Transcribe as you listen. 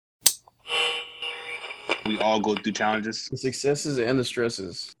We all go through challenges. The successes and the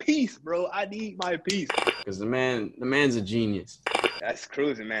stresses. Peace, bro. I need my peace. Because the man's a genius. That's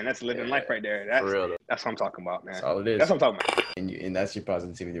cruising, man. That's living life right there. That's, for real, though. That's what I'm talking about, man. That's all it is. That's what I'm talking about. And that's your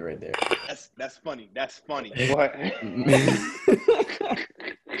positivity right there. That's funny. That's funny. What?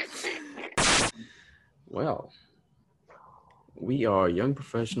 Well, we are young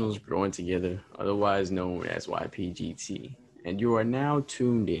professionals growing together, otherwise known as YPGT. And you are now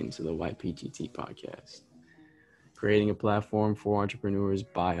tuned in to the YPGT podcast, creating a platform for entrepreneurs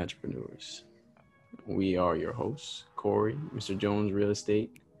by entrepreneurs. We are your hosts, Corey, Mr. Jones Real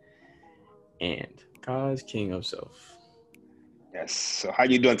Estate, and Kaz, King of Self. Yes. So how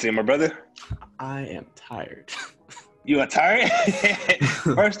you doing today, my brother? I am tired. You are tired?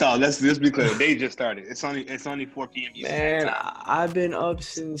 First off, let's be clear. The day just started. It's only 4 p.m. Man, I've been up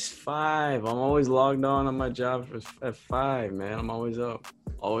since 5. I'm always logged on my job at 5, man. I'm always up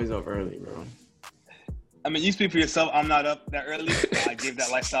early, bro. I mean, you speak for yourself. I'm not up that early. I gave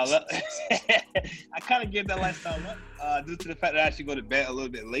that lifestyle up. I kind of gave that lifestyle up due to the fact that I actually go to bed a little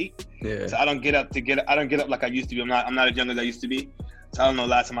bit late. Yeah. So I don't get up like I used to be. I'm not as young as I used to be. So I don't know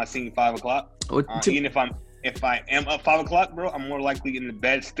last time I seen 5 o'clock. Even if I am up 5 o'clock, bro, I'm more likely in the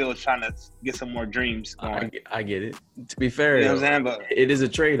bed still trying to get some more dreams going. I get it. To be fair, you know what I'm saying? But it is a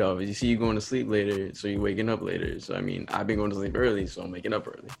trade-off. You see, you going to sleep later, so you're waking up later. So I mean, I've been going to sleep early, so I'm waking up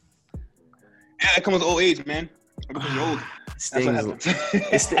early. Yeah, it comes with old age, man. Because you're old.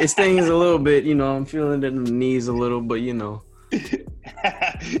 It stings a little bit, you know. I'm feeling it in the knees a little, but you know.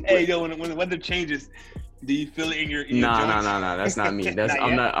 Hey, yo, when the weather changes, do you feel it in your joints? No. That's not me. That's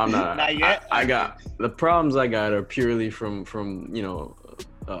I'm not. Not yet. I got the problems I got are purely from you know,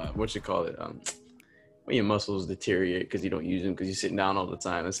 what you call it, when your muscles deteriorate because you don't use them because you're sitting down all the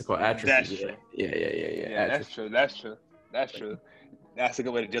time. That's called atrophy. That's true. Yeah. That's true. That's a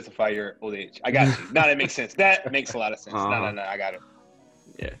good way to justify your old age. I got you. Now that makes sense. That makes a lot of sense. No, I got it.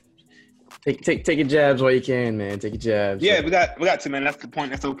 Yeah. Take your jabs while you can, man. Take your jabs. Yeah, we got to, man. That's the point.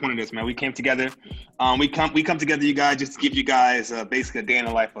 That's the whole point of this, man. We came together. We come together, you guys, just to give you guys basically a day in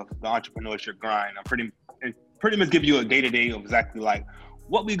the life of the entrepreneurship grind. I'm pretty much give you a day-to-day of exactly like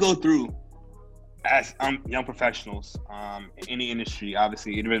what we go through as young professionals in any industry.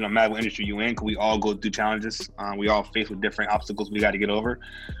 Obviously, it doesn't matter what industry you're in, because we all go through challenges. We all face with different obstacles we got to get over.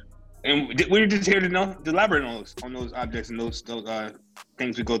 And we're just here to elaborate on those objects and those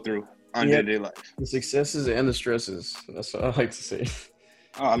things we go through on day-to-day life. The successes and the stresses. That's what I like to say.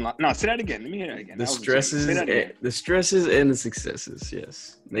 Oh, no, say that again. Let me hear that again. The stresses and the successes,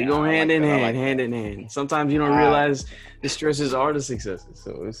 yes. They go hand in hand. Sometimes you don't realize the stresses are the successes.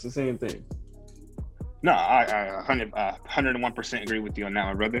 So it's the same thing. No, I 101% agree with you on that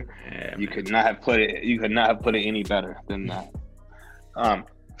one, brother. Yeah, you could not have put it any better than that.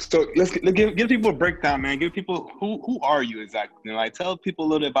 So let's give people a breakdown, man. Give people who are you exactly? You know, like tell people a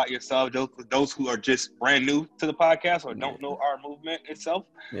little bit about yourself. Those who are just brand new to the podcast or don't know our movement itself.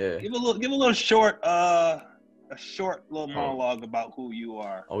 Yeah. Give a little short little monologue about who you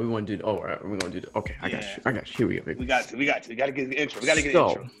are. Oh, we want to do. Oh, we're gonna do. Okay, I got you. Here we go. Baby. We got to. We got to get the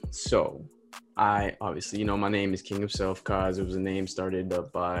intro. So. I obviously, you know, my name is King of Self, cause it was a name started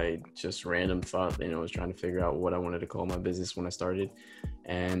up by just random thought. You know, I was trying to figure out what I wanted to call my business when I started,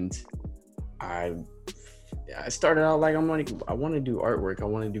 and I started out like I want to do artwork, I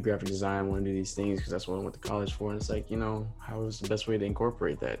want to do graphic design, I want to do these things because that's what I went to college for. And it's like, you know, how is the best way to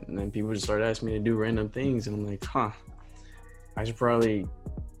incorporate that? And then people just started asking me to do random things, and I'm like, I should probably,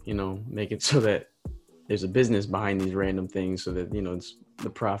 you know, make it so that there's a business behind these random things, so that, you know, the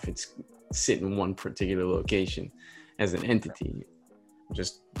profits sit in one particular location as an entity.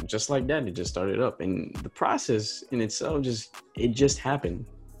 Just like that, it just started up, and the process in itself just happened.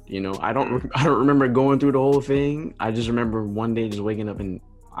 You know, I don't remember going through the whole thing. I just remember one day just waking up and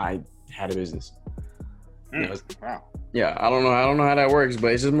I had a business. Wow. Yeah, I don't know how that works,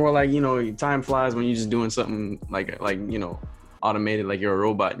 but it's just more like, you know, time flies when you're just doing something like you know, automated, like you're a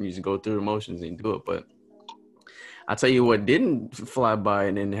robot and you just go through the motions and do it. But I'll tell you what didn't fly by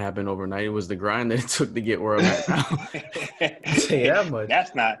and didn't happen overnight. It was the grind that it took to get where I'm at now. I'll tell you that much.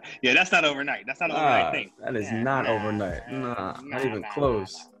 That's not overnight. That's not an overnight thing. That is not overnight. Not even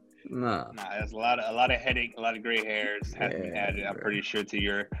close. Nah. There's a lot of headache, a lot of gray hairs have been added, I'm pretty sure,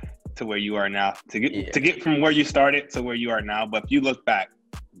 to where you are now. To get from where you started to where you are now. But if you look back,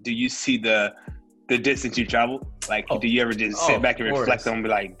 do you see the distance you traveled? Like, do you ever just sit back and reflect on and be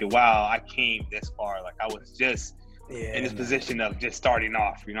like, wow, I came this far. Like, I was just in this position of just starting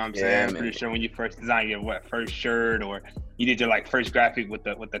off. You know what I'm saying? I'm pretty sure when you first designed your first shirt, or you did your like first graphic with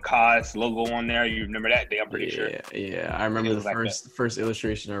the Cos logo on there. You remember that day? I'm pretty sure. Yeah. I remember the first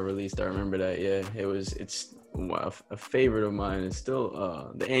illustration I released. I remember that. Yeah, it's a favorite of mine. It's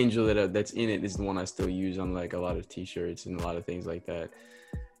still the angel that's in it is the one I still use on like a lot of T-shirts and a lot of things like that.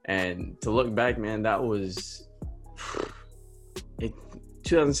 And to look back, man, that was it.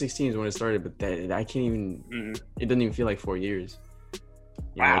 2016 is when it started, but that I can't even. It doesn't even feel like 4 years.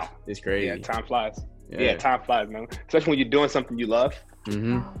 Wow, it's crazy. Yeah, time flies. Yeah, time flies, man. Especially when you're doing something you love.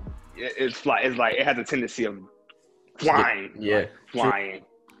 It's like it has a tendency of flying. Yeah, like, flying.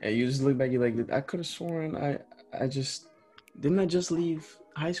 And you just look back, you're like, I could have sworn I just didn't leave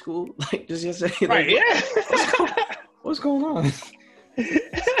high school like just yesterday. Right? Like, Yeah. What's going on?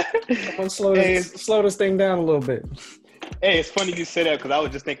 Come on, slow this thing down a little bit. Hey, it's funny you say that because I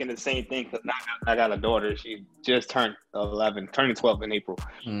was just thinking the same thing. Because I got a daughter. She just turned 11, turning 12 in April.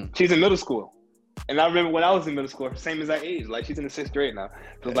 She's in middle school, and I remember when I was in middle school, same exact age. Like she's in the 6th grade now.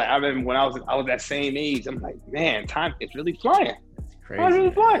 So it's like I remember when I was that same age. I'm like, man, time is really flying. That's crazy. Time's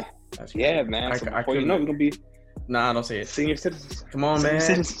really flying. That's yeah, man. So before you know, we're gonna be. Nah, don't say it. Senior citizens. Come on, man.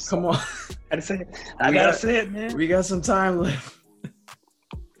 Citizens. Come on. I gotta say it. I gotta say it, man. We got some time left.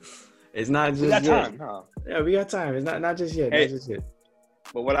 It's not just we got yet. time. Huh? Yeah, we got time. It's not just yet. Hey, not just yet.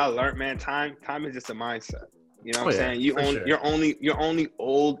 But what I learned, man, time is just a mindset. You know what I'm saying? Sure. You're only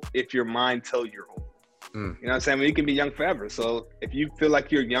old if your mind tells you're old. You know what I'm saying? You can be young forever. So if you feel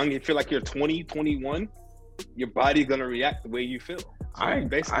like you're young, you feel like you're 20, 21, your body's gonna react the way you feel. So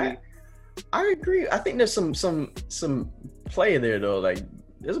I agree. I think there's some play there though. Like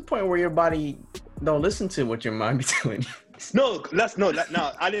there's a point where your body don't listen to what your mind be telling you. No.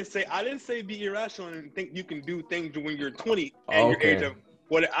 I didn't say be irrational and think you can do things when you're 20 and your age of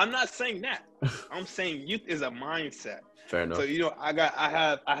what. I'm not saying that. I'm saying youth is a mindset. Fair enough. So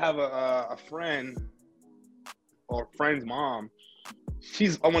I have a friend or friend's mom.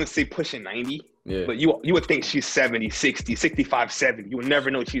 She's I want to say pushing 90. Yeah. But you would think she's 70, 60, 65, 70. You would never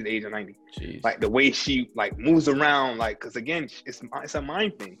know she's age of 90. Jeez. Like the way she like moves around, like because again, it's a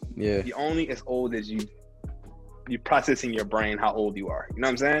mind thing. Yeah. You're only as old as you process in your brain how old you are. You know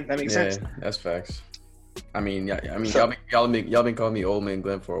what I'm saying? That makes sense. Yeah, that's facts. So, y'all been calling me Old Man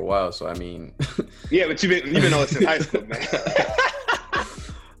Glenn for a while, so I mean. Yeah, but you've been old since high school, man.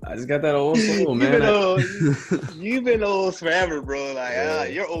 I just got that old soul, man. You've been old forever, bro.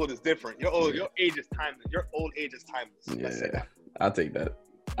 Like your old is different. Your age is timeless. Your old age is timeless. Yeah, I'll take that.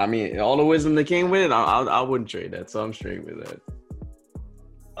 I mean, all the wisdom that came with it, I wouldn't trade that. So I'm straight with that.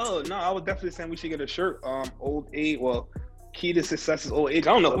 Oh no, I was definitely saying we should get a shirt. Old age. Well, key to success is old age.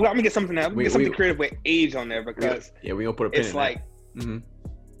 I don't know. I'm gonna get something. I'm gonna get something creative with age on there because we gonna put a pin. It's like.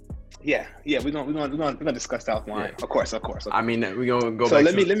 Yeah, we're gonna discuss that offline. Yeah. Of course. I mean, we're gonna go back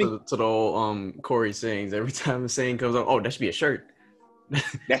to the old Corey sayings. Every time a saying comes up, oh, that should be a shirt.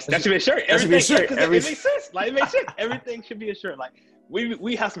 that should be a shirt. It makes sense. Like it makes sense. Everything should be a shirt. Like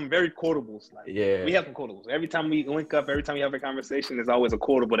we have some very quotables. Like we have some quotables. Every time we link up, every time we have a conversation, there's always a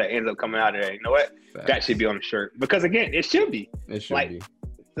quotable that ends up coming out of there. You know what? Facts. That should be on the shirt because again, it should be. It should be.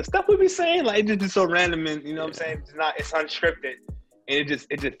 The stuff we be saying, like it just so random and you know what I'm saying. It's unscripted. And it just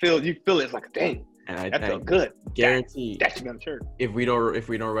feels it's like dang, and that felt good. Guarantee that should be on the shirt. If we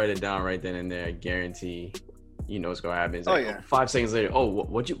don't write it down right then and there, I guarantee you know what's gonna happen. It's like, 5 seconds later,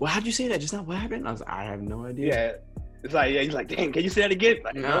 how'd you say that just now? What happened? I have no idea. Yeah, it's like he's like, dang, can you say that again?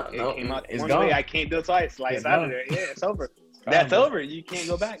 Like, no, it came out one way. I can't do it twice. Like it's out of there. Yeah, it's over. That's over. You can't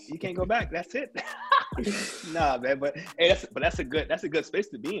go back. That's it. Nah, man. But hey, that's a good space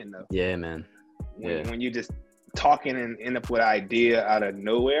to be in though. Yeah, man. When you just talking and end up with an idea out of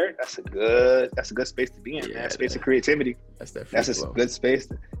nowhere, that's a good space to be in, man. Space of creativity. That's a good space.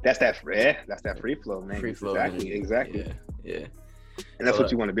 That's that free flow, man. Free flow. Exactly. Yeah. And that's what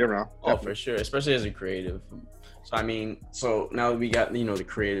you want to be around. Oh, for sure. Especially as a creative. So I mean, now we got, the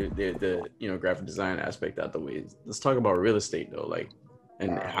creative, the graphic design aspect out the way. Let's talk about real estate though, like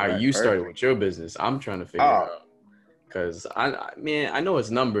and how you started with your business. I'm trying to figure out. Because I know it's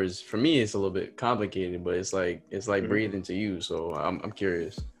numbers. For me, it's a little bit complicated, but it's like breathing to you. So I'm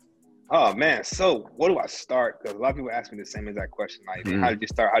curious. Oh man, so where do I start? Because a lot of people ask me the same exact question. Like, how did you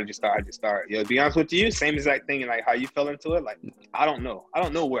start? To be honest with you, same exact thing. And like how you fell into it. Like, I don't know. I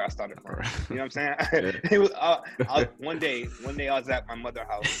don't know where I started from. You know what I'm saying? It was one day I was at my mother's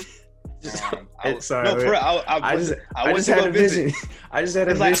house. I just had a vision. I just had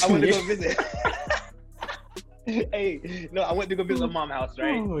a vision. I went to go visit. Hey, no, I went to go visit my mom's house,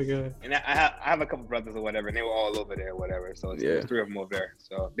 right? Oh my god. And I have a couple brothers or whatever, and they were all over there or whatever. So it's Yeah. 3 of them over there.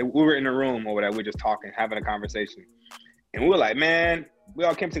 So we were in the room or whatever. We were just talking, having a conversation. And we were like, man, we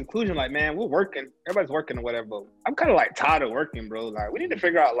all came to the conclusion, like, man, we're working. Everybody's working or whatever. But I'm kind of like tired of working, bro. Like, we need to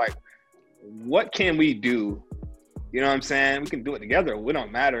figure out, like, what can we do? You know what I'm saying? We can do it together. We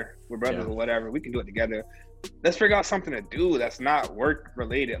don't matter. We're brothers or whatever. We can do it together. Let's figure out something to do that's not work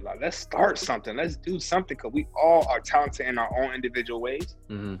related. Like, let's start something. Let's do something because we all are talented in our own individual ways.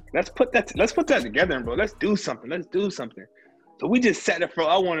 Mm-hmm. Let's put that together, bro. Let's do something. So we just sat there for,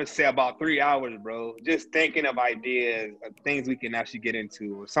 I want to say, about 3 hours, bro, just thinking of ideas, of things we can actually get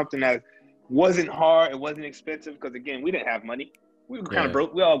into, or something that wasn't hard, it wasn't expensive, because again, we didn't have money. We were kind of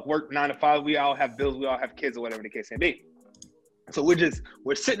broke. We all work 9 to 5. We all have bills. We all have kids or whatever the case may be. So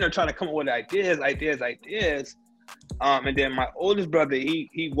we're sitting there trying to come up with ideas. And then my oldest brother,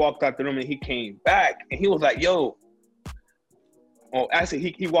 he walked out the room and he came back and he was like, yo. Well,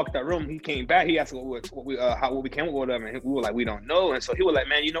 actually, he walked that room. He came back. He asked what we came up with him, and we were like, we don't know. And so he was like,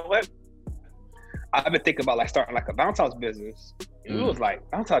 man, you know what? I've been thinking about like starting like a bounce house business. And we was like,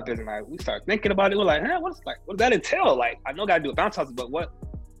 bounce house business. Like, we started thinking about it. We're like, what does that entail? Like, I know I gotta do a bounce house, but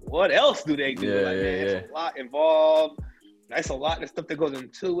what else do they do? It's a lot involved. That's a lot of stuff that goes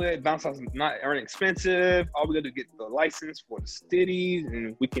into it. Bounce house is not inexpensive. All we got to get the license for the cities,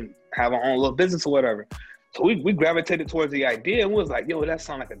 and we can have our own little business or whatever. So we gravitated towards the idea, and we was like, yo, that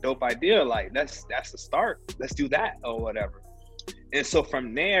sounds like a dope idea. Like, that's the start. Let's do that or whatever. And so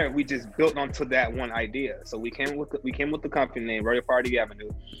from there, we just built onto that one idea. So we came with the company name, Royal Party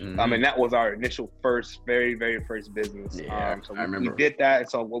Avenue. Mm-hmm. And that was our initial very, very first business. So I remember. We did that. And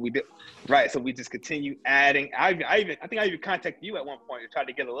so what we did, right. So we just continued adding. I think I even contacted you at one point to try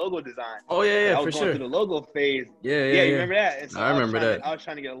to get a logo design. Oh yeah, I was going through the logo phase. Yeah. You remember that? And so I remember that. I was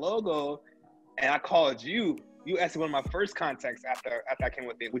trying to get a logo, and I called you. You actually one of my first contacts after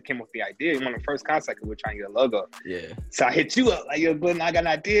we came with the idea. One of the first contacts, we were trying to get a logo. Yeah. So I hit you up like, yo, Glenn, I got an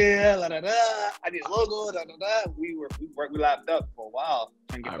idea. I need a logo. We lapped up for a while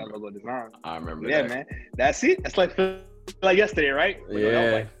trying to get that logo design. I remember. Yeah, man. That's it. That's like yesterday, right? Yeah. That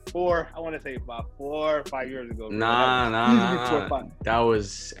was like I want to say about 4 or 5 years ago. Nah. That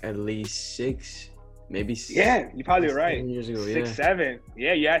was at least 6. Maybe you're probably right. 7 years ago, 6, 7.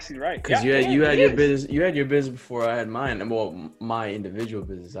 Yeah, you're actually right. Because you had your business. You had your business before I had mine. Well, my individual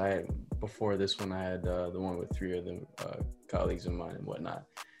business. I had before this one. I had the one with 3 of them colleagues of mine and whatnot.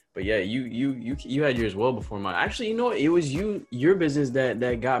 But yeah, you had yours well before mine. Actually, you know what? It was your business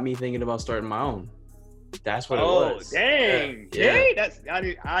that got me thinking about starting my own. That's what it was. Oh, dang. Yeah. That's I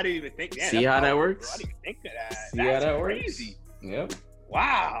didn't even think that. See how that works? Bro, I didn't even think of that. See how that crazy. Works? Yep.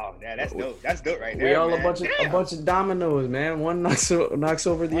 Wow, yeah, that's dope. That's dope right there. We all a bunch of dominoes, man. One knocks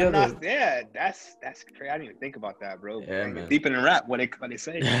over the other. That's crazy. I didn't even think about that, bro. Yeah, man. Deep in the rap, what they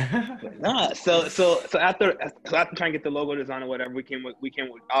say. But so after trying to get the logo design or whatever, we came with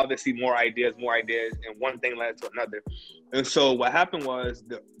obviously more ideas, and one thing led to another. And so what happened was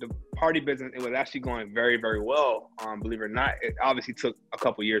the party business, it was actually going very, very well. Believe it or not, it obviously took a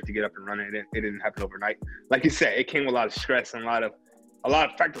couple years to get up and running. It didn't happen overnight. Like you said, it came with a lot of stress and a lot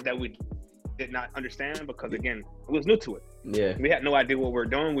of factors that we did not understand because again, it was new to it. Yeah, we had no idea what we're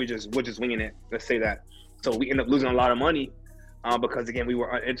doing. We're just winging it. Let's say that. So we end up losing a lot of money because again, we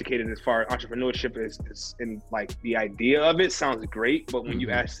were uneducated as far as entrepreneurship is in like the idea of it sounds great, but when you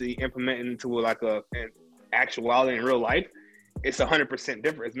actually implement it into like an actuality in real life, it's 100%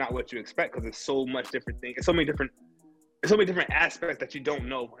 different. It's not what you expect because it's so much different things. It's so many different aspects that you don't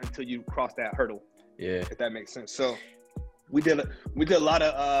know until you cross that hurdle. Yeah, if that makes sense. So. We did a lot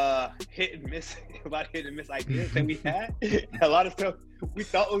of hit and miss ideas that we had. A lot of stuff we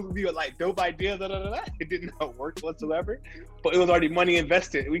thought it would be like dope ideas. It did not work whatsoever. But it was already money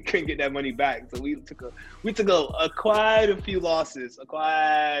invested. We couldn't get that money back, so we took quite a few losses or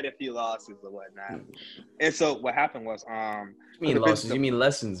whatnot. And so what happened was you mean losses? You mean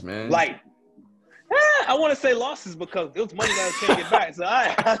lessons, man? Like. I want to say losses because it was money that I can't get back. So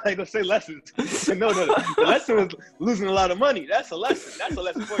I like to say lessons. No. The lesson was losing a lot of money. That's a lesson. That's a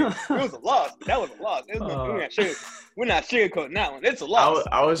lesson for you. It was a loss. That was a loss. We're not sugarcoating that one. It's a loss.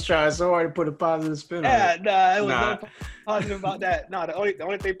 I was trying so hard to put a positive spin on it. It was no positive about that. No, the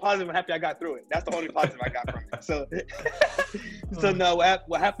only thing positive and happy I got through it. That's the only positive I got from it. So no,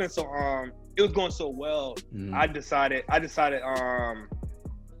 what happened? So it was going so well. I decided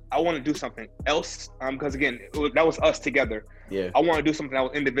I want to do something else because again, that was us together. Yeah. I want to do something that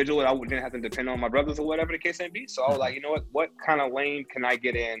was individual. I didn't have to depend on my brothers or whatever the case may be. So I was like, you know what kind of lane can I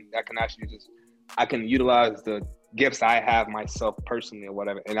get in that can actually I can utilize the gifts I have myself personally or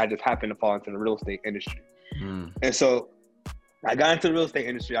whatever. And I just happened to fall into the real estate industry. And so I got into the real estate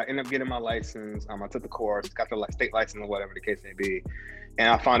industry. I ended up getting my license. I took the course, got the state license or whatever the case may be. And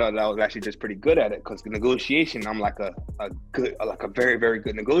I found out that I was actually just pretty good at it, because the negotiation, I'm like a very, very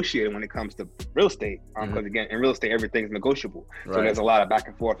good negotiator when it comes to real estate. Because again, in real estate, everything's negotiable. Right. So there's a lot of back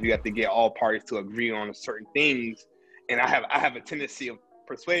and forth. You have to get all parties to agree on certain things. And I have a tendency of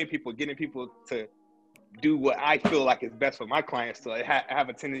persuading people, getting people to do what I feel like is best for my clients. So I have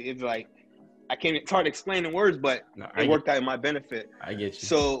a tendency, it's like, it's hard to explain in words, but it worked out in my benefit. I get you.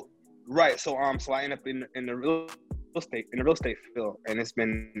 So, right. So I end up in the real estate field, and it's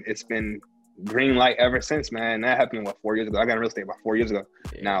been green light ever since, man. That happened 4 years ago. I got in real estate about 4 years ago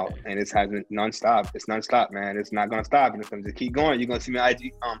now, and it's hasn't nonstop. It's nonstop, man. It's not gonna stop, and it's gonna just keep going. You're gonna see me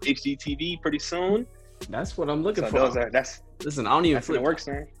on HGTV pretty soon. That's what I'm looking for. Listen, I don't even flip. Works,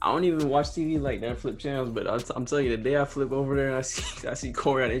 man. I don't even watch TV like that, flip channels. But I'm telling you, the day I flip over there and I see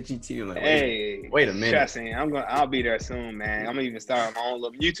Corey on HGTV, I'm like, wait a minute. I'll be there soon, man. I'm gonna even start my own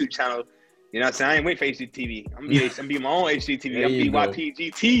little YouTube channel. You know what I'm saying? I ain't waiting for HGTV. I'm gonna be my own HGTV. I'm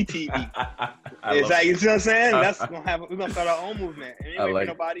BYPGT TV. It's like, you see what I'm saying? We're gonna start our own movement. And ain't waiting for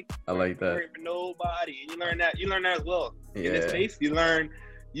nobody. I like that. Waiting for nobody. And you learn that as well. In this space, you learn.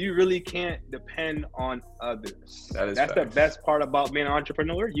 You really can't depend on others. That's the best part about being an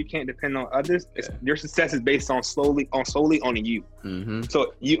entrepreneur. You can't depend on others. Your success is based on solely on you.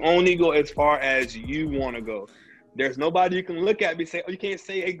 So you only go as far as you want to go. There's nobody you can look at and say, oh, you can't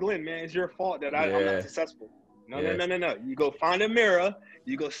say, hey, Glenn, man, it's your fault that I'm not successful. No. You go find a mirror,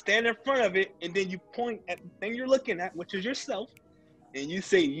 you go stand in front of it, and then you point at the thing you're looking at, which is yourself, and you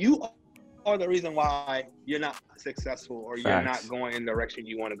say, you are the reason why you're not successful or you're not going in the direction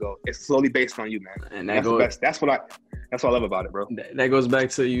you want to go. It's solely based on you, man. And that's the best. That's what I love about it, bro. That goes back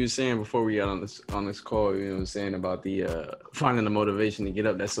to you saying before we got on this call, you know what I'm saying, about the finding the motivation to get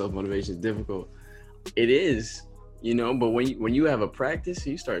up. That self-motivation is difficult. It is, you know, but when you have a practice,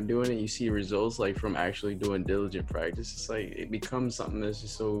 you start doing it, you see results like from actually doing diligent practice. It's like it becomes something that's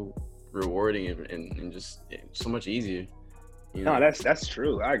just so rewarding and just so much easier. You know? No, that's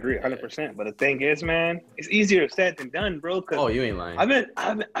true. I agree 100%. But the thing is, man, it's easier said than done, bro. Oh, you ain't lying.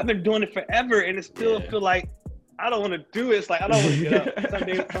 I've been doing it forever, and it still feel like I don't want to do it. It's like I don't want to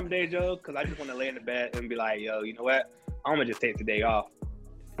get up some days, Joe, because I just want to lay in the bed and be like, yo, you know what? I'm gonna just take the day off.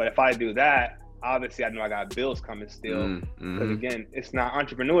 But if I do that, obviously I know I got bills coming still. Because again, it's not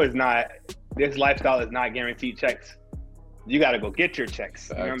this lifestyle is not guaranteed checks. You got to go get your checks.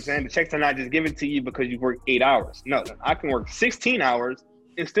 You know what I'm saying? The checks are not just given to you because you work 8 hours. No, I can work 16 hours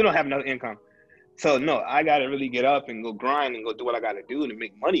and still don't have enough income. So no, I got to really get up and go grind and go do what I got to do to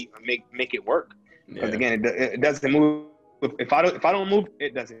make money, make it work. Because again, it doesn't move. If I don't move,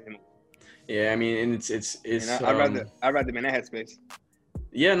 it doesn't move. Yeah, I mean, and it's. You know, I'd rather be in that headspace.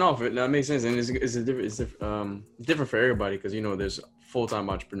 Yeah, no, that makes sense, and it's different for everybody, because you know there's full-time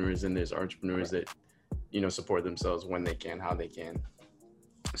entrepreneurs and there's entrepreneurs that, you know, support themselves when they can, how they can.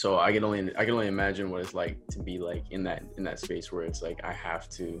 So I can only imagine what it's like to be like in that space where it's like I have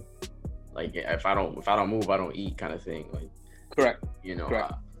to, like, if I don't move, I don't eat, kind of thing. Like, correct. You know,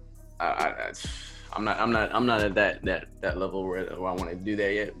 correct. I'm not at that level where I want to do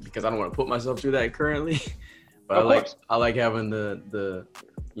that yet, because I don't want to put myself through that currently. But I like having the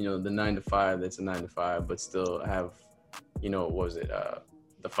you know, the 9 to 5. That's a 9 to 5, but still have, you know, what was it,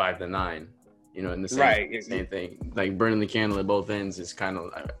 the 5 to 9. You know, in the same thing. Like burning the candle at both ends is kind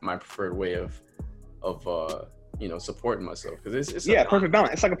of my preferred way of you know, supporting myself, because it's perfect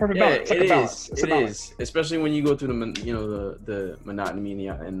balance. It's like a perfect balance. It is, especially when you go through the monotony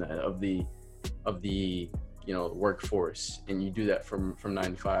and of the you know, workforce, and you do that from 9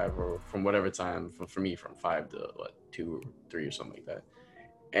 to 5 or from whatever time. For me, from 5 to 2 or 3 or something like that,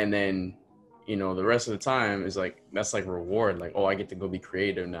 and then, you know, the rest of the time is like, that's like reward. Like, oh, I get to go be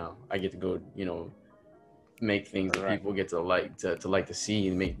creative now. I get to go, you know, make things that people get to like to see,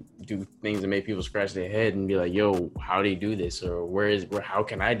 and do things that make people scratch their head and be like, yo, how do you do this? Or how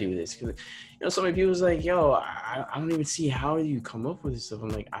can I do this? Because, you know, so many people's like, yo, I don't even see how you come up with this stuff. I'm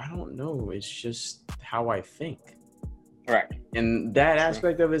like, I don't know. It's just how I think. Right. And that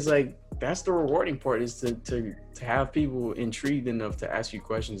aspect of it is like, that's the rewarding part, is to have people intrigued enough to ask you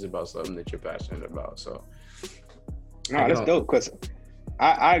questions about something that you're passionate about. So no, that's dope, because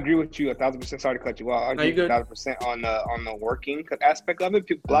I agree with you 1,000%. Sorry to cut you off. I agree 1,000% on the working aspect of it.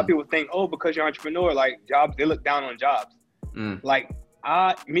 A lot of people think, oh, because you're an entrepreneur, like jobs, they look down on jobs. Like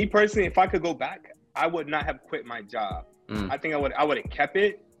me personally, if I could go back, I would not have quit my job. I think I would have kept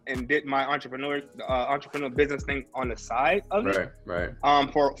it and did my entrepreneur business thing on the side of it. Right.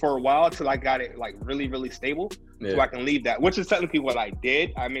 For a while till I got it like really, really stable, so I can leave that, which is technically what I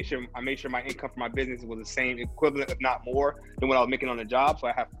did. I made sure my income for my business was the same equivalent, if not more, than what I was making on the job. So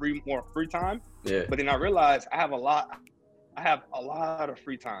I have more free time. Yeah. But then I realized I have a lot of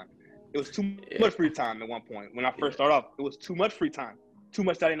free time. It was too much free time at one point. When I first started off, it was too much free time. Too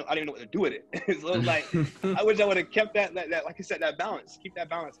much that I didn't know what to do with it. So it was like, I wish I would have kept that, like you said, that balance. Keep that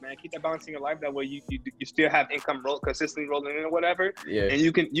balance, man. Keep that balance in your life. That way you still have income consistently rolling in or whatever. Yeah. And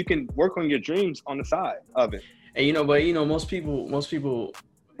you can work on your dreams on the side of it. And most people,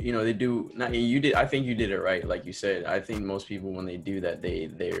 they do not. You did. I think you did it right, like you said. I think most people, when they do that,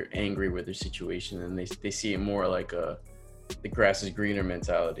 they're angry with their situation and they see it more like the grass is greener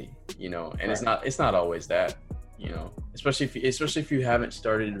mentality, and right. It's not always that. Especially if you haven't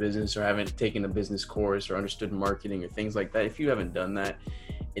started a business or haven't taken a business course or understood marketing or things like that. If you haven't done that,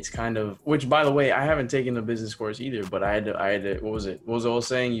 it's kind of, which by the way, I haven't taken a business course either, but I had to, what was it? What was the old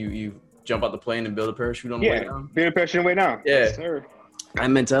saying? You jump out the plane and build a parachute on the way down? Build a parachute on the way down. Yeah. Yes, sir. That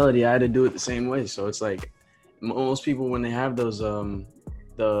mentality, I had to do it the same way. So it's like most people, when they have those,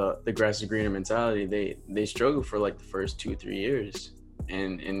 the grass is greener mentality, they struggle for like the first 2-3 years.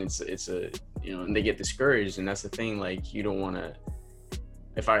 And it's and they get discouraged, and that's the thing. Like, you don't want to.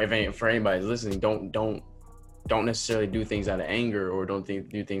 For anybody's listening, don't necessarily do things out of anger or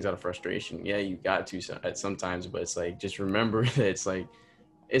do things out of frustration. Yeah, you got to at sometimes, but it's like, just remember that it's like,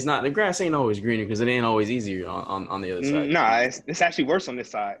 it's not, the grass ain't always greener, because it ain't always easier on the other side. Nah, it's actually worse on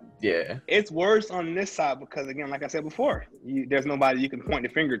this side. Yeah, it's worse on this side because, again, like I said before, there's nobody you can point the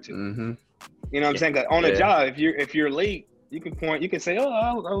finger to. Mm-hmm. You know what I'm saying? 'Cause on a job, if you're late, you can say,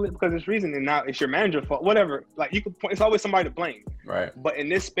 oh, because it's reason, and now it's your manager's fault, whatever. Like, you can point, it's always somebody to blame. Right. But in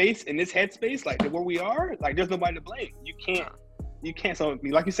this space, in this headspace, like where we are, like, there's nobody to blame. You can't. So,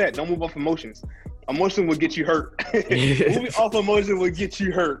 like you said, don't move off emotions. Emotion will get you hurt. Moving off emotion will get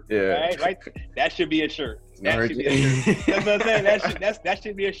you hurt. Yeah. Right? That should be a shirt. That should be a shirt. That's what I'm saying. That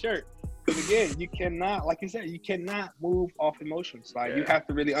should be a shirt. Because again, you cannot, like you said, you cannot move off emotions. Like, you have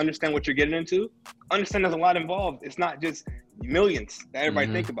to really understand what you're getting into. Understand there's a lot involved. It's not just millions that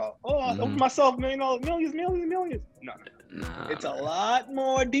everybody think about. I opened myself millions. No. It's a lot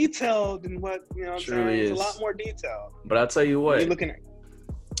more detailed than what, I'm saying? It's a lot more detailed. But I'll tell you what. You're looking at.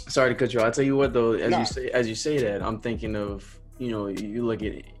 Sorry to cut you off. I'll tell you what, though, as you say that, I'm thinking of, you look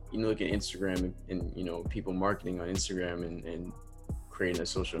at Instagram and people marketing on Instagram and creating a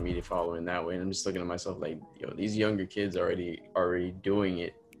social media following that way, and I'm just looking at myself like, these younger kids already doing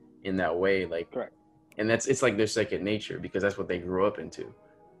it in that way, like, correct. And it's like their second nature, because that's what they grew up into,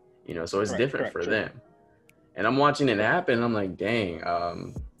 so it's different for them. And I'm watching it happen, and I'm like, dang,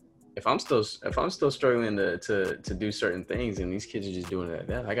 if I'm still struggling to do certain things, and these kids are just doing it like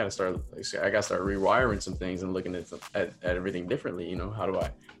that, I gotta start rewiring some things and looking at everything differently. How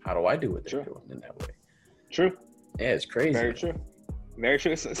do I do what they're doing in that way? True. Yeah, it's crazy. Very true. Very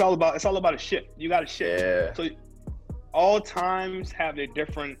true. It's all about a shift. You got to shift. Yeah. So all times have their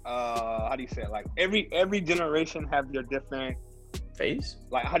different. How do you say it? Like every generation have their different phase.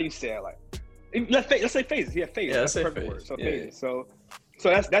 Like, how do you say it? Like, let's say phases. Yeah, phases. Yeah, let's say phase. Word. So phases. So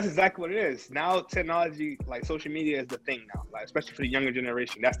that's exactly what it is. Now technology, like social media, is the thing now. Like, especially for the younger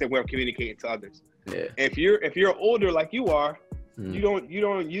generation, that's their way of communicating to others. Yeah. If you're older like you are. You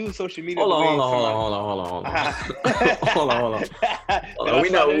don't use social media. Hold on.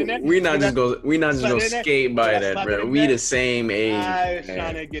 We not just go skate by that, bro. We the same age. I was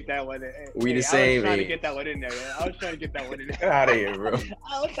trying to get that one in. We the same age. I was trying to get that one in there. I was trying to get that one in there. Get out of here, bro.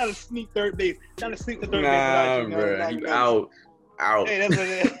 I was trying to sneak third base. Trying to sneak the third base. Nah, bro. You out. Hey, that's what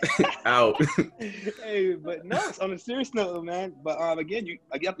it is. Out. Hey, but no, it's on a serious note, man. But again, you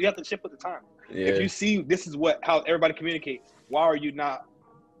have to shift with the time. Yeah. If you see this is how everybody communicates, why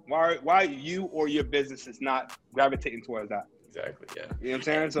you or your business is not gravitating towards that? Exactly. Yeah. You know what I'm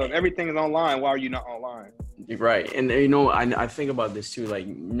saying? So if everything is online, why are you not online? You're right. And I think about this too, like,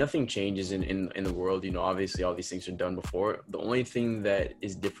 nothing changes in the world. Obviously all these things are done before. The only thing that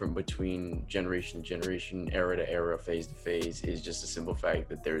is different between generation to generation, era to era, phase to phase, is just a simple fact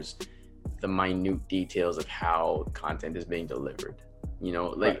that there's the minute details of how content is being delivered.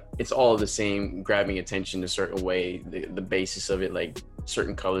 Like, it's all the same, grabbing attention a certain way, the basis of it, like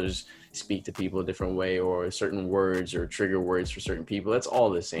certain colors speak to people a different way, or certain words or trigger words for certain people. That's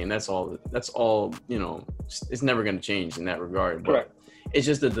all the same. That's all, it's never going to change in that regard. But Correct. It's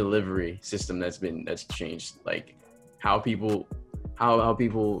just the delivery system that's changed, like how people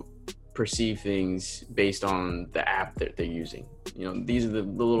perceive things based on the app that they're using. You know, these are the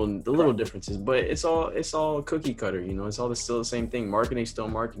little differences, but it's all cookie cutter. You know, it's all still the same thing. Marketing's still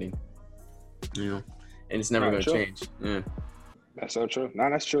marketing. You know, and it's never going to change. Yeah. That's so true. No,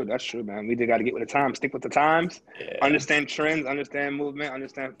 that's true. That's true, man. We just got to get with the times, stick with the times, understand trends, understand movement,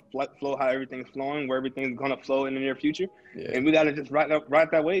 understand flow, how everything's flowing, where everything's going to flow in the near future. Yeah. And we got to just ride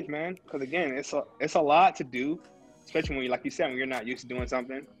that wave, man. Because again, it's a lot to do, especially when you, like you said, when you're not used to doing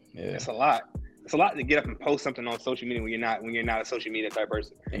something. Yeah. It's a lot. It's a lot to get up and post something on social media when you're not a social media type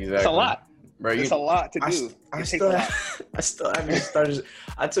person. Exactly. It's a lot. Bro, it's a lot to do. I still haven't started.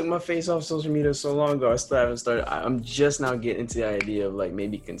 I took my face off social media so long ago. I still haven't started. I'm just now getting into the idea of like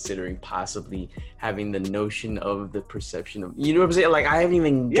maybe considering possibly having the notion of the perception of, you know what I'm saying? Like I haven't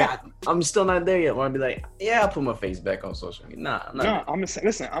even I'm still not there yet. Where I'll be like, I'll put my face back on social media. Nah, I'm not. No, I'm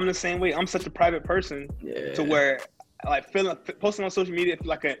the same way. I'm such a private person to where like posting on social media, it's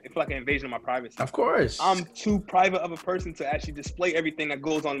like an invasion of my privacy. Of course. I'm too private of a person to actually display everything that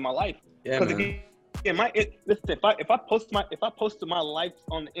goes on in my life. Yeah, man. Listen, if I posted my life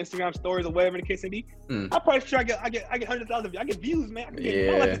on Instagram stories or whatever the case may be, I'm probably sure I get 100,000 views. I get views, man. I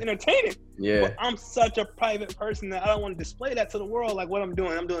get my life is entertaining. Yeah. But I'm such a private person that I don't want to display that to the world. Like what I'm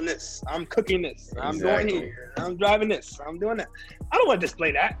doing. I'm doing this. I'm cooking this. I'm going here. I'm driving this. I'm doing that. I don't want to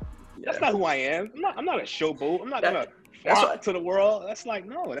display that. That's not who I am. I'm not a showboat. I'm not gonna flaunt to the world. That's like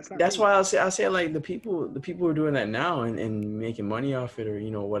that's not. That's me. Why I say like the people who are doing that now and making money off it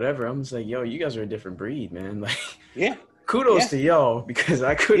or whatever. I'm just like, yo, you guys are a different breed, man. Like kudos to y'all because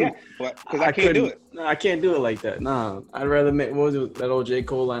I couldn't. Because I can't do it. No, I can't do it like that. Nah, I'd rather make what was it, that old J.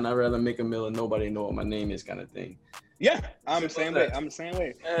 Cole line? I'd rather make a mill and nobody know what my name is kind of thing. Yeah, I'm the same way.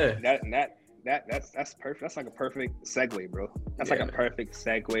 Yeah. That's perfect. That's like a perfect segue, bro. That's like a perfect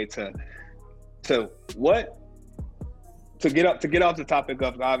segue to what. To get off the topic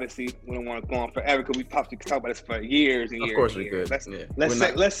of, obviously we don't want to go on forever because we probably could talk about this for years and years. Of course we could. Let's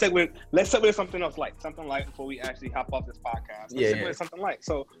segue something else something light before we actually hop off this podcast. Let's segue something light.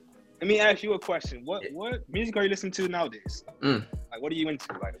 So let me ask you a question. What music are you listening to nowadays? Like what are you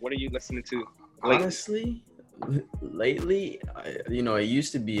into? Like what are you listening to lately? Honestly, lately, it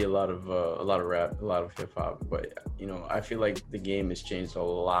used to be a lot of rap, a lot of hip hop, but I feel like the game has changed a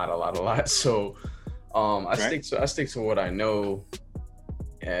lot. So. I stick to what I know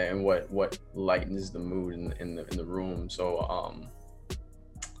and what lightens the mood in the room. So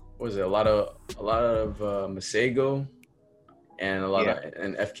what was it? A lot of Masego and a lot of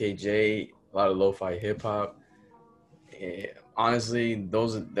FKJ, a lot of lo-fi hip hop. Honestly,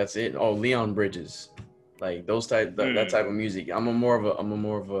 that's it. Oh, Leon Bridges, like those that type of music. I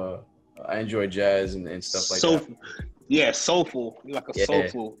enjoy jazz and stuff like that. Yeah, soulful, like a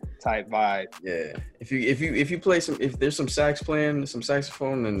soulful type vibe. Yeah, if you play if there's some saxophone,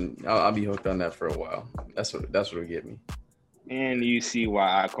 then I'll be hooked on that for a while. That's what'll get me. And you see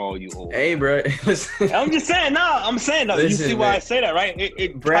why I call you old. Hey, bro. I'm just saying. No, I'm saying though. You see why I say that, right?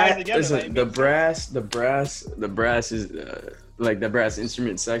 It ties together. Listen, like, the brass is like the brass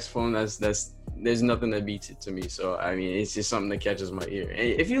instrument saxophone. There's nothing that beats it to me. So I mean, it's just something that catches my ear.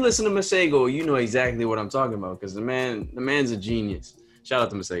 And if you listen to Masego, you know exactly what I'm talking about because the man's a genius. Shout out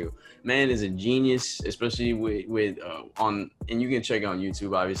to Masego. Man is a genius, especially with and you can check it on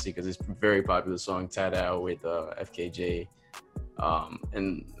YouTube obviously because it's a very popular song Tada with FKJ.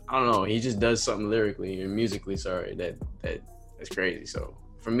 And I don't know, he just does something lyrically and musically. Sorry, that's crazy. So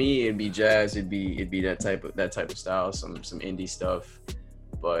for me, it'd be jazz. It'd be that type of style, some indie stuff.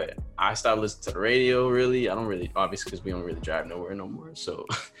 But I stopped listening to the radio. Really, I don't really, obviously, because we don't really drive nowhere no more. So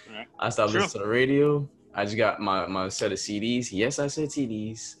I stopped listening to the radio. I just got my set of CDs. Yes, I said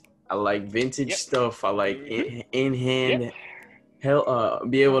CDs. I like vintage stuff. I like in hand,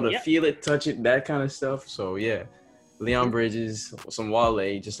 be able to feel it, touch it, that kind of stuff. So yeah, Leon Bridges, some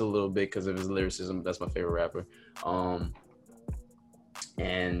Wale, just a little bit because of his lyricism. That's my favorite rapper.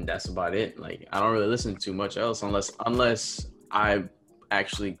 And that's about it. Like I don't really listen to too much else unless I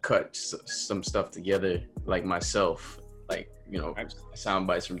actually cut some stuff together like myself, like sound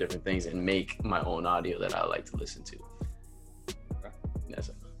bites from different things and make my own audio that I like to listen to.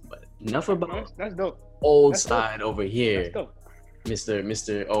 But enough about that's dope. Old that's side dope. Over here,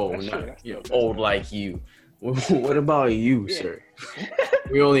 Mr. Oh, that's not true. Old like you. What about you, sir?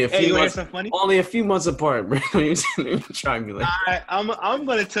 We only a few months apart, bro. Try me like I'm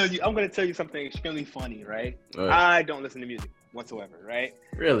gonna tell you something extremely funny, right? I don't listen to music whatsoever, right?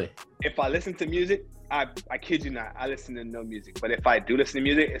 Really? If I listen to music, I kid you not, I listen to no music. But if I do listen to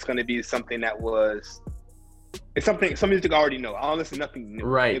music, it's gonna be something that was It's some music I already know. I don't listen to nothing new.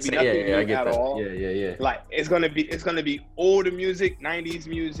 Right. It'll be nothing new I get at that. all. Yeah. Like it's gonna be older music, 90s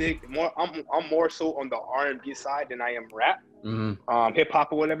music. I'm more so on the R&B side than I am rap, hip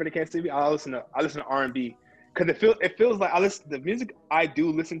hop or whatever the case may be. I listen to R&B because it feels like the music I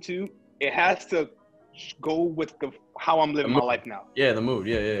do listen to. It has to go with how I'm living my life now. Yeah, the mood.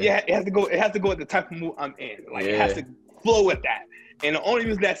 Yeah. It has to go. It has to go with the type of mood I'm in. Like it has to flow with that. And the only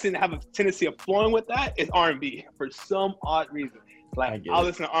music that have a tendency of flowing with that is R&B for some odd reason. Like I'll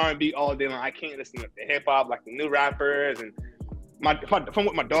listen to R&B all day long. I can't listen to the hip hop, like the new rappers. And if I'm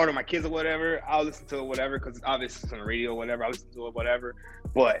with my daughter, my kids or whatever, I'll listen to whatever because it's obviously on the radio or whatever. I listen to it, whatever.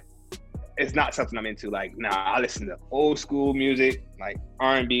 But it's not something I'm into. Like, nah, I listen to old school music, like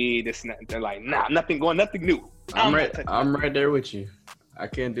R&B, this and that. They're like, nah, nothing new. I'm right there with you. I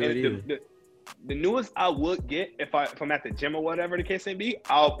can't do it either. The newest I would get if I'm at the gym or whatever the case may be,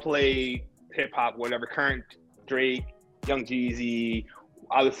 I'll play hip hop, whatever, current Drake, Young Jeezy.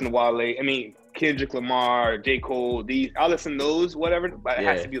 I'll listen to Wale. I mean, Kendrick Lamar, J. Cole. I'll listen to those, whatever. But it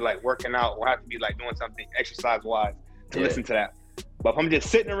has to be like working out or have to be like doing something exercise wise to listen to that. But if I'm just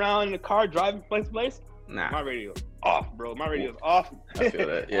sitting around in the car driving place to place, my radio's off, bro. My radio's off. I feel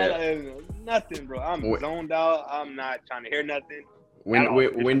that. Yeah. Nothing, bro. I'm zoned out. I'm not trying to hear nothing.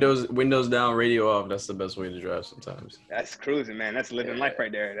 Windows down, radio off. That's the best way to drive sometimes. That's cruising, man. That's living life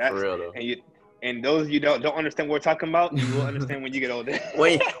right there. That's for real though. And those you don't understand what we're talking about, you will understand when you get older.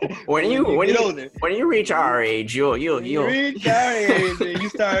 when you reach our age, you'll reach our age and you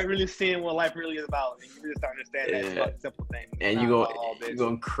start really seeing what life really is about, and you really start understanding that simple thing. And you're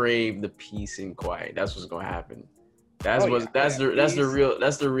gonna crave the peace and quiet. That's what's gonna happen. That's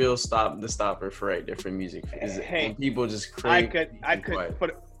the real stopper for right there for music. When people just crave. I could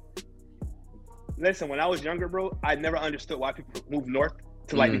put it. Listen, when I was younger, bro, I never understood why people move north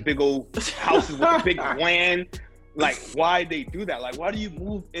to like these big old houses with a big land. Like, why they do that? Like, why do you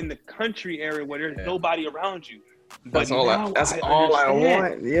move in the country area where there's nobody around you? But that's all I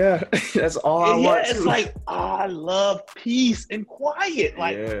want. Yeah, that's all I want. It's like, I love peace and quiet.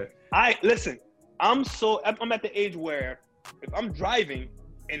 Like, I'm at the age where if I'm driving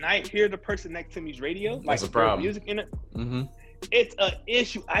and I hear the person next to me's radio, like that's a problem. Music in it, it's an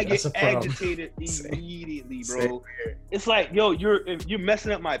issue. I get agitated immediately, bro. It's like, yo, you're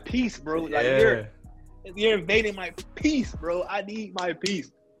messing up my peace, bro. Like you're invading my peace, bro. I need my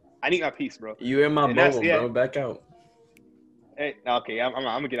peace. Bro. You in my bubble, bro. Back out. Hey, okay, I'm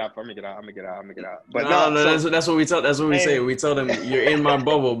gonna get out. I'm gonna get out. But that's what we tell. That's what we say. We tell them you're in my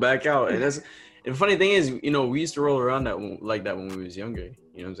bubble. Back out. And that's. The funny thing is, we used to roll around like that when we was younger.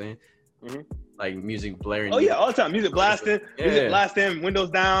 You know what I'm saying? Mm-hmm. Like music blaring. Oh yeah, all the time. Music blasting. Music blasting. Windows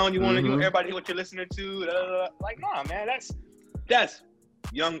down. You want everybody hear what you're listening to. Like, nah, man, that's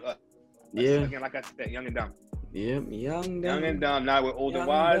young. Again, like I said, young and dumb. Yep, young and dumb. Now we're older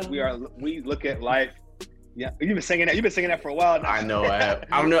wise. We look at life. Yeah, you've been singing that. You've been singing that for a while now. I know. I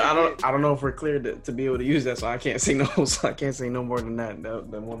don't know if we're clear to be able to use that, so I can't say no. So I can't say no more than that.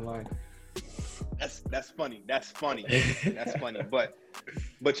 That one line. That's funny. That's funny.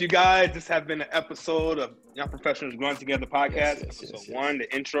 But you guys, this have been an episode of Young Professionals Growing Together podcast. Episode 1,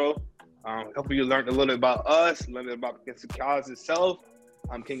 the intro. Hopefully you learned a little bit about us, a little bit about the cause itself.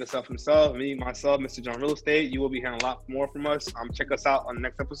 I'm King of Self himself, myself, Mr. John Real Estate. You will be hearing a lot more from us. Check us out on the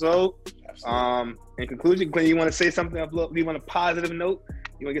next episode. In conclusion, Glenn, you want to say something? Leave on a positive note?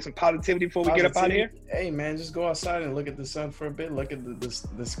 You want to get some positivity before we get up out of here? Hey, man, just go outside and look at the sun for a bit. Look at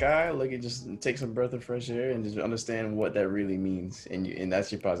the sky. Just take some breath of fresh air and just understand what that really means. And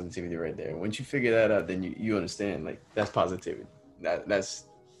that's your positivity right there. Once you figure that out, then you understand, like, that's positivity. That's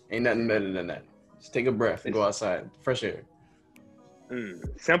ain't nothing better than that. Just take a breath and go outside. Fresh air.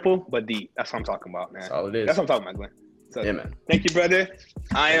 Simple but deep. That's what I'm talking about, man. That's all it is. That's what I'm talking about, Glenn. So, yeah, man. Thank you, brother.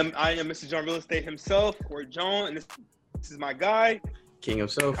 I am Mr. John Real Estate himself, Corey John, and this is my guy, King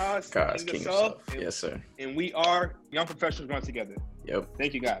of Self. King of Self. Yes, sir. And we are Young Professionals Growing Together. Yep.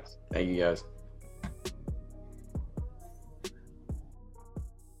 Thank you, guys. Thank you, guys.